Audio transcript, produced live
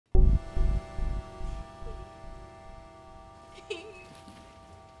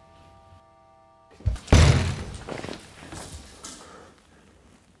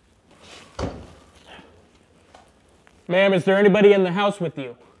Ma'am, is there anybody in the house with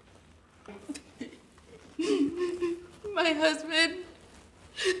you? My husband.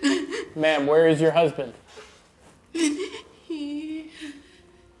 Ma'am, where is your husband?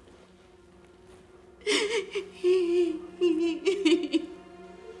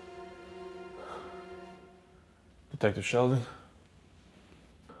 Detective Sheldon?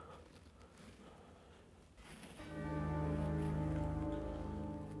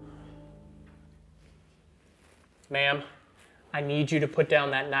 Ma'am, I need you to put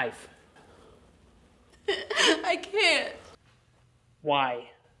down that knife. I can't. Why?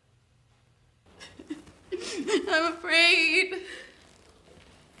 I'm afraid.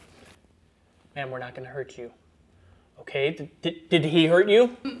 Ma'am, we're not gonna hurt you. Okay? Did he hurt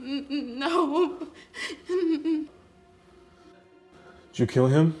you? No. Did you kill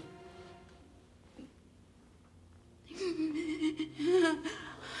him?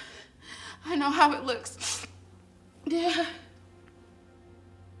 I know how it looks. Yeah.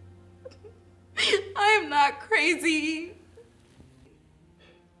 I am not crazy.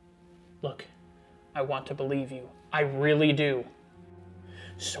 Look, I want to believe you. I really do.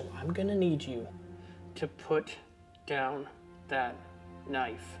 So I'm gonna need you to put down that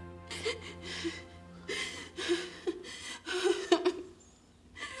knife.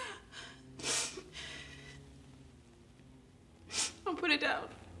 I'll put it down.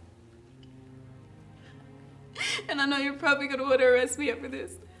 And I know you're probably gonna want to arrest me after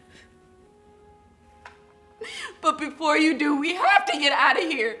this. But before you do, we have to get out of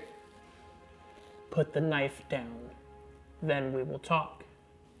here. Put the knife down. Then we will talk.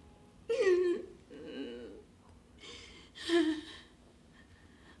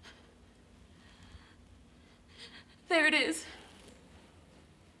 There it is.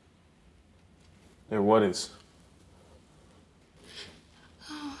 There what is?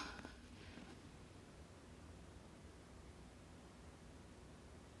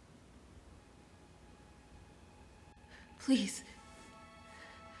 Please.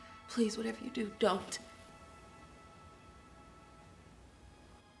 Please, whatever you do, don't.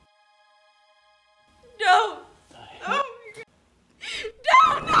 Don't. Oh my God.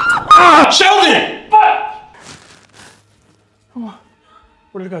 Don't, no! Ah, Sheldon! Oh,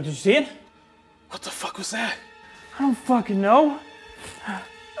 where'd it go? Did you see it? What the fuck was that? I don't fucking know.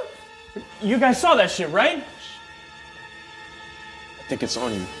 You guys saw that shit, right? I think it's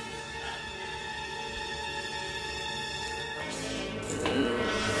on you.